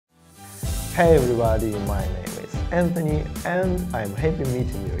Hey everybody, my name is Anthony and I'm happy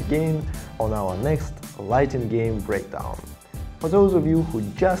meeting you again on our next lighting game breakdown. For those of you who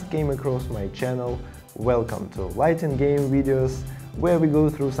just came across my channel, welcome to lighting game videos, where we go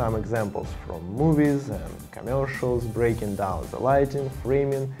through some examples from movies and commercials, breaking down the lighting,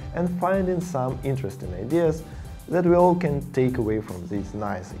 framing and finding some interesting ideas that we all can take away from these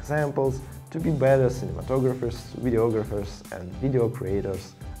nice examples to be better cinematographers, videographers and video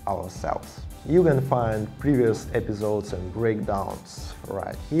creators ourselves. You can find previous episodes and breakdowns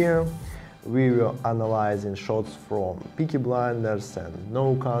right here. We were analyzing shots from Peaky Blinders and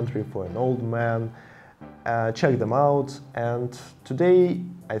No Country for an Old Man. Check them out, and today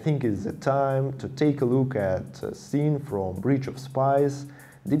I think is the time to take a look at a scene from Bridge of Spies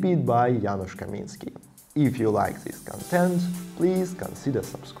DP'd by Janusz Kaminski. If you like this content, please consider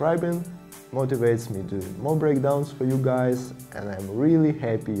subscribing. Motivates me doing more breakdowns for you guys, and I'm really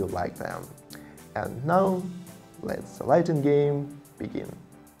happy you like them. And now, let's the lighting game begin.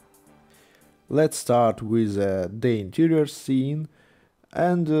 Let's start with the interior scene,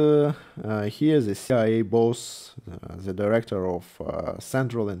 and here the CIA boss, the director of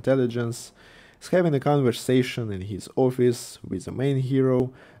Central Intelligence, is having a conversation in his office with the main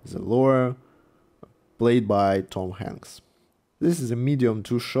hero, the lawyer, played by Tom Hanks. This is a medium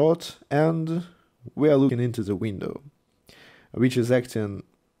 2 shot, and we are looking into the window, which is acting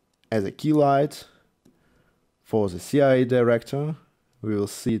as a key light for the CIA director. We will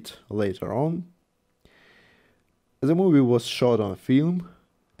see it later on. The movie was shot on film,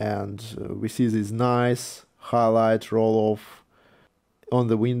 and we see this nice highlight roll-off on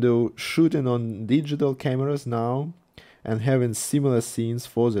the window, shooting on digital cameras now and having similar scenes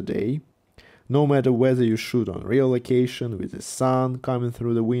for the day. No matter whether you shoot on real location with the sun coming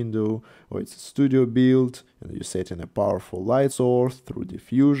through the window, or it's a studio build and you set in a powerful light source through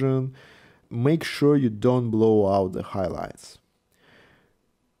diffusion, make sure you don't blow out the highlights.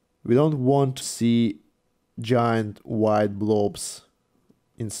 We don't want to see giant white blobs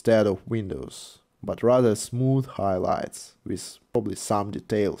instead of windows, but rather smooth highlights with probably some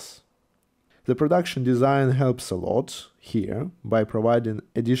details. The production design helps a lot here by providing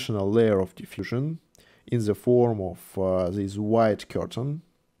additional layer of diffusion in the form of this white curtain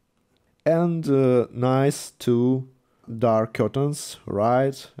and nice two dark curtains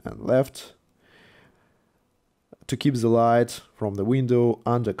right and left to keep the light from the window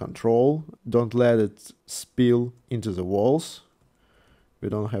under control. Don't let it spill into the walls. We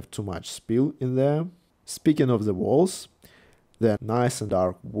don't have too much spill in there. Speaking of the walls, they're nice and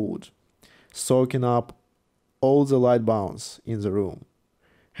dark wood, soaking up all the light bounce in the room,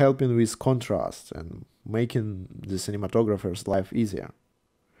 helping with contrast and making the cinematographer's life easier.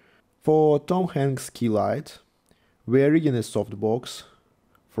 For Tom Hanks' key light, we are rigging a softbox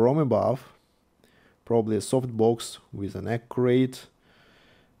from above, probably a softbox with an egg crate,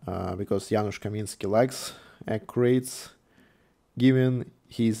 because Janusz Kaminski likes egg crates, giving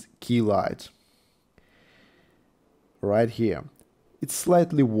his key light right here. It's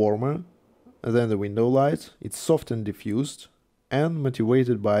slightly warmer than the window light, it's soft and diffused, and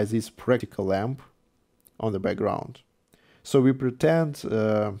motivated by this practical lamp on the background. So we pretend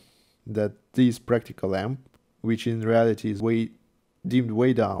that this practical lamp, which in reality is dimmed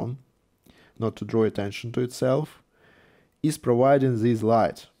way down, not to draw attention to itself, is providing this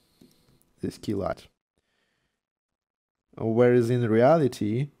light, this key light. Whereas in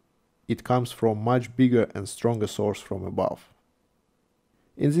reality, it comes from much bigger and stronger source from above.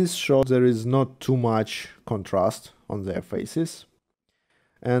 In this shot there is not too much contrast on their faces,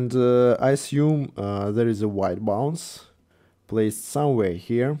 and I assume there is a white bounce placed somewhere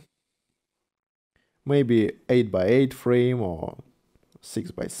here, maybe 8x8 frame or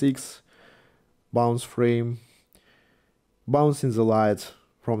 6x6 bounce frame, bouncing the light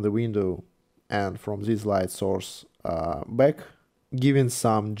from the window and from this light source back, giving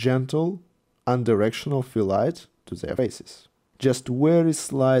some gentle, unidirectional fill light to their faces. Just very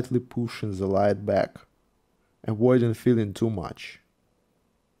slightly pushing the light back, avoiding feeling too much.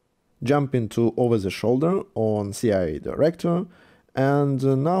 Jumping to over the shoulder on CIA director, and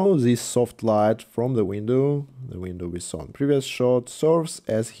now this soft light from the window we saw in previous shot, serves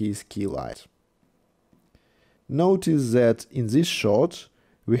as his key light. Notice that in this shot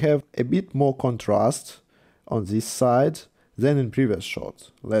we have a bit more contrast on this side than in previous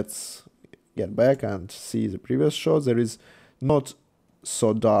shot. Let's get back and see the previous shot. There is not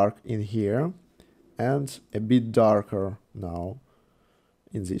so dark in here and a bit darker now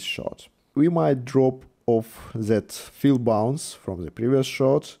in this shot. We might drop off that fill bounce from the previous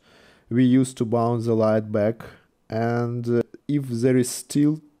shot we used to bounce the light back, and if there is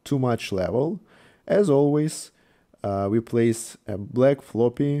still too much level, as always, we place a black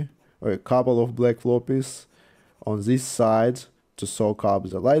floppy or a couple of black floppies on this side to soak up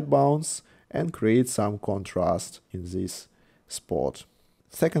the light bounce and create some contrast in this spot.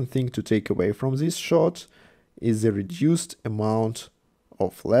 Second thing to take away from this shot is the reduced amount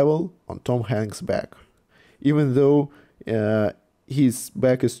of level on Tom Hanks' back. Even though his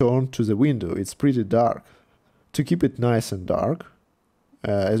back is turned to the window, it's pretty dark. To keep it nice and dark,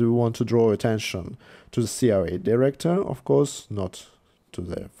 as we want to draw attention to the CIA director, of course, not to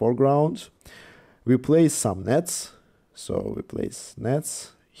the foreground, we place some nets. So we place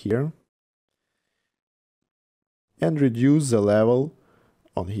nets here and reduce the level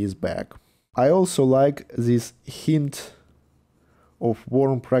on his back. I also like this hint of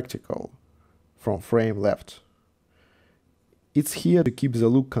warm practical from frame left. It's here to keep the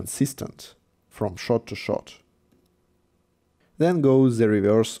look consistent from shot to shot. Then goes the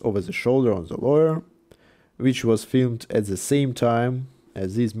reverse over the shoulder on the lawyer, which was filmed at the same time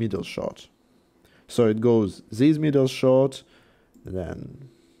as this middle shot. So it goes this middle shot, then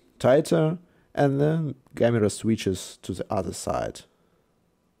tighter, and then camera switches to the other side.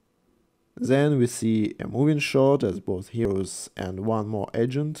 Then we see a moving shot as both heroes and one more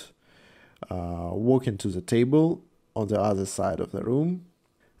agent walking to the table on the other side of the room.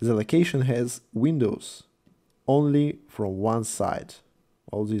 The location has windows only from one side.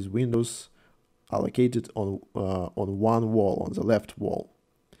 All these windows are located on one wall, on the left wall.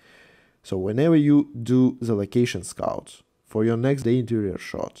 So whenever you do the location scout for your next day interior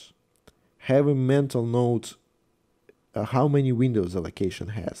shot, have a mental note how many windows the location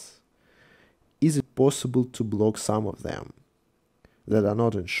has. Is it possible to block some of them that are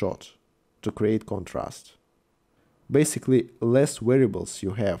not in shot to create contrast? Basically, less variables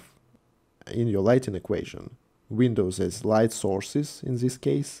you have in your lighting equation, windows as light sources in this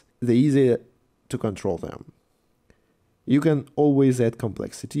case, the easier to control them. You can always add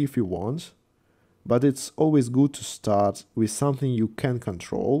complexity if you want, but it's always good to start with something you can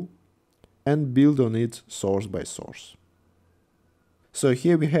control and build on it source by source. So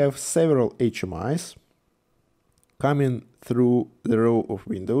here we have several HMIs coming through the row of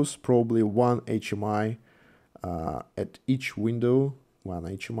windows, probably one HMI at each window, one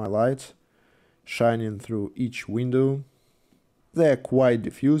HMI light shining through each window. They are quite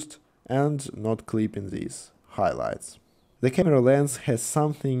diffused and not clipping these highlights. The camera lens has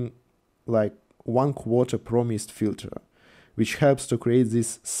something like 1/4 promised filter, which helps to create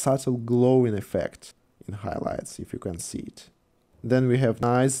this subtle glowing effect in highlights, if you can see it. Then we have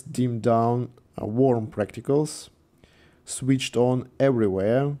nice dimmed down warm practicals, switched on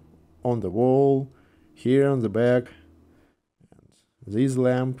everywhere, on the wall, here on the back, and this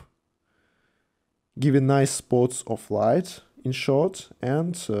lamp, giving nice spots of light in shot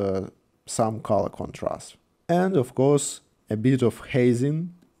and some color contrast. And of course, a bit of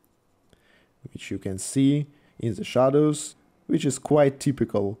hazing, which you can see in the shadows, which is quite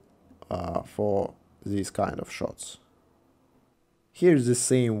typical for these kind of shots. Here's the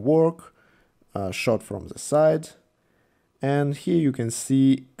same work shot from the side, and here you can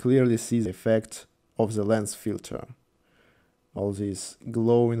clearly see the effect of the lens filter. All these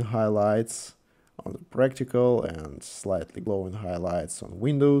glowing highlights on the practical and slightly glowing highlights on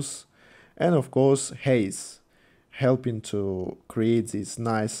windows, and of course haze, helping to create these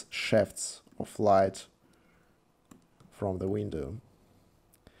nice shafts of light from the window.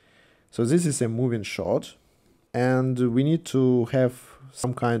 So this is a moving shot, and we need to have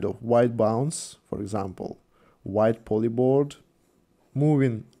some kind of white bounce, for example, white polyboard,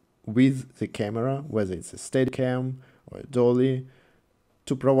 moving with the camera, whether it's a Steadicam or a dolly,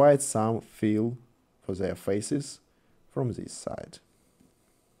 to provide some feel for their faces from this side.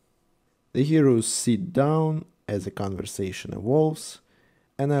 The heroes sit down as the conversation evolves,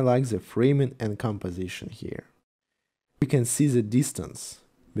 and I like the framing and composition here. We can see the distance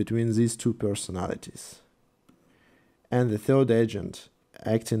between these two personalities, and the third agent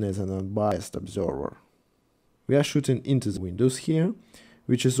acting as an unbiased observer. We are shooting into the windows here,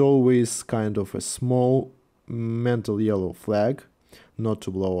 which is always kind of a small mental yellow flag, not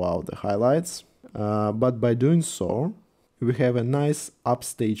to blow out the highlights, but by doing so, we have a nice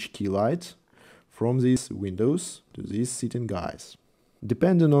upstage key light from these windows to these sitting guys.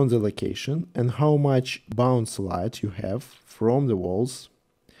 Depending on the location and how much bounce light you have from the walls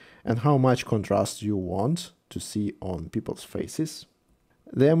and how much contrast you want to see on people's faces,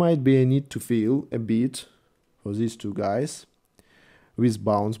 there might be a need to fill a bit for these two guys with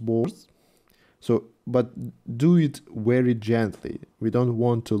bounce boards. But do it very gently. We don't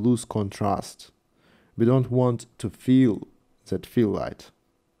want to lose contrast. We don't want to feel that fill light.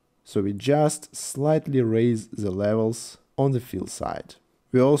 So we just slightly raise the levels on the fill side.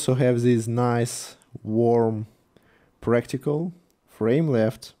 We also have this nice warm practical frame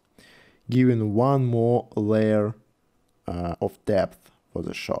left, giving one more layer of depth for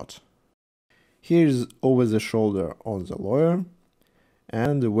the shot. Here's over the shoulder on the lawyer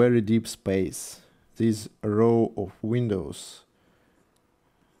and a very deep space, this row of windows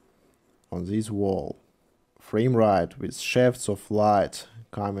on this wall. Frame right with shafts of light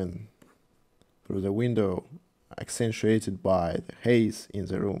coming through the window, accentuated by the haze in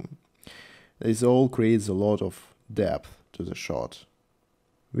the room. This all creates a lot of depth to the shot.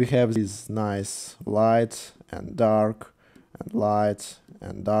 We have this nice light and dark and light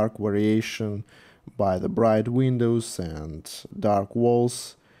and dark variation by the bright windows and dark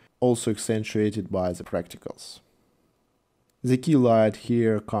walls, also accentuated by the practicals. The key light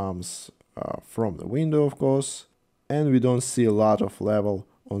here comes from the window, of course, and we don't see a lot of level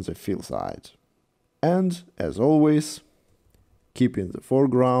on the fill side. And, as always, keeping the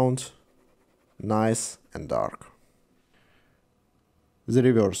foreground nice and dark. The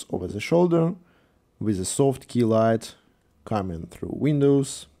reverse over the shoulder with a soft key light coming through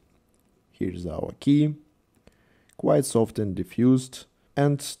windows. Here's our key, quite soft and diffused,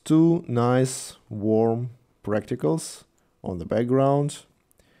 and two nice warm practicals on the background,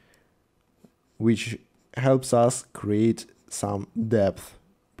 which helps us create some depth,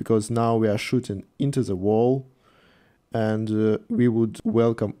 because now we are shooting into the wall, and we would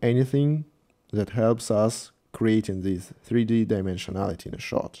welcome anything that helps us creating this 3D dimensionality in a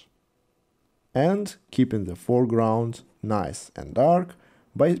shot. And keeping the foreground nice and dark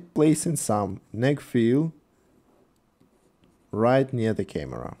by placing some neck fill right near the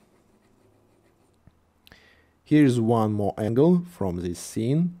camera. Here's one more angle from this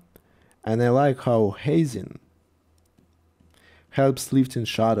scene, and I like how hazing helps lifting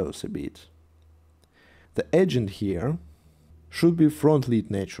shadows a bit. The agent here should be front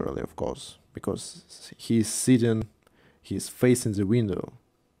lit naturally, of course, because he's sitting, he's facing the window.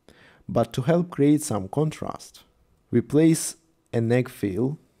 But to help create some contrast, we place a neck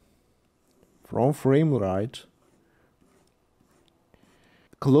fill from frame right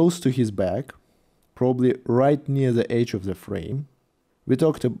close to his back, probably right near the edge of the frame. We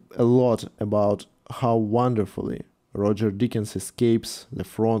talked a lot about how wonderfully Roger Deakins escapes the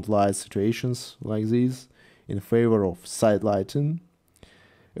front light situations like these in favor of side lighting,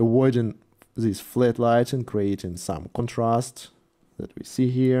 avoiding this flat lighting, creating some contrast that we see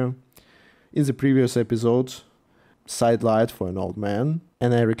here. In the previous episode, Side Light for an Old Man,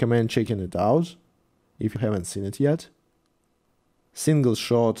 and I recommend checking it out if you haven't seen it yet. Single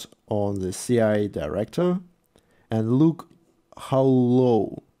shot on the CIA director, and look how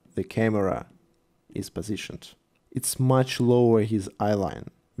low the camera is positioned. It's much lower his eye line.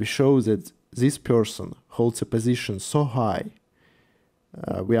 We show that this person holds a position so high.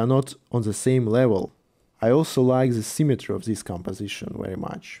 We are not on the same level. I also like the symmetry of this composition very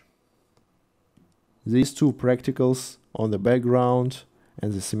much. These two practicals on the background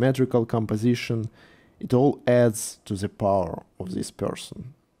and the symmetrical composition, it all adds to the power of this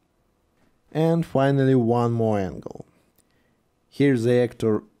person. And finally, one more angle. Here the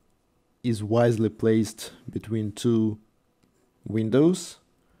actor is wisely placed between two windows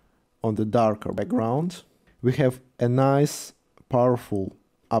on the darker background. We have a nice, powerful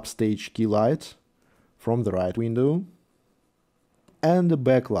upstage key light from the right window and a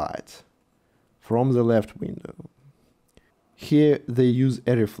backlight from the left window. Here they use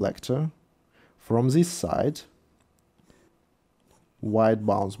a reflector from this side, white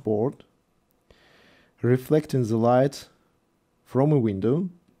bounce board, reflecting the light from a window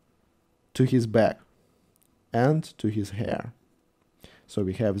to his back and to his hair. So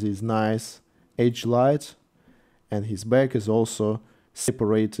we have this nice edge light, and his back is also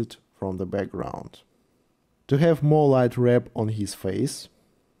separated from the background. To have more light wrap on his face,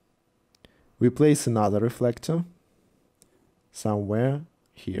 we place another reflector somewhere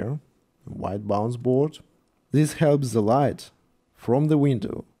here, white bounce board. This helps the light from the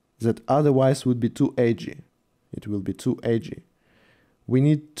window that otherwise would be too edgy. It will be too edgy. We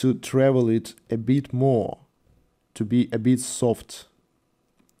need to travel it a bit more to be a bit soft.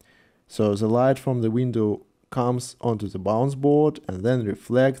 So the light from the window comes onto the bounce board and then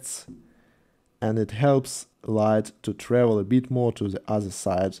reflects, and it helps light to travel a bit more to the other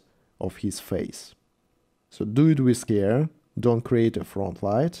side of his face. So do it with care, don't create a front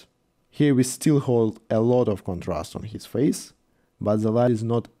light. Here we still hold a lot of contrast on his face, but the light is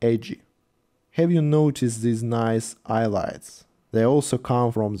not edgy. Have you noticed these nice highlights? They also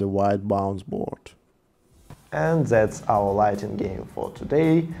come from the white bounce board. And that's our lighting game for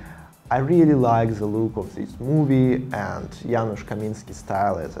today. I really like the look of this movie and Janusz Kaminski's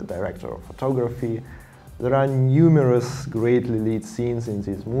style as a director of photography. There are numerous greatly lit scenes in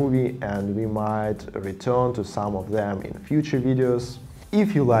this movie and we might return to some of them in future videos.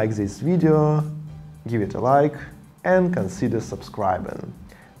 If you like this video, give it a like and consider subscribing.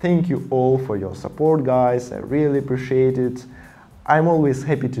 Thank you all for your support, guys, I really appreciate it. I'm always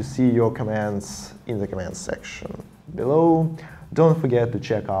happy to see your comments in the comments section below. Don't forget to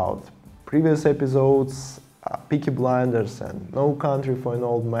check out previous episodes, Peaky Blinders and No Country for an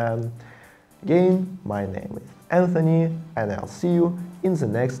Old Man. Again, my name is Anthony and I'll see you in the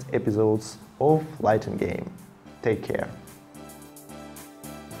next episodes of Light and Game. Take care.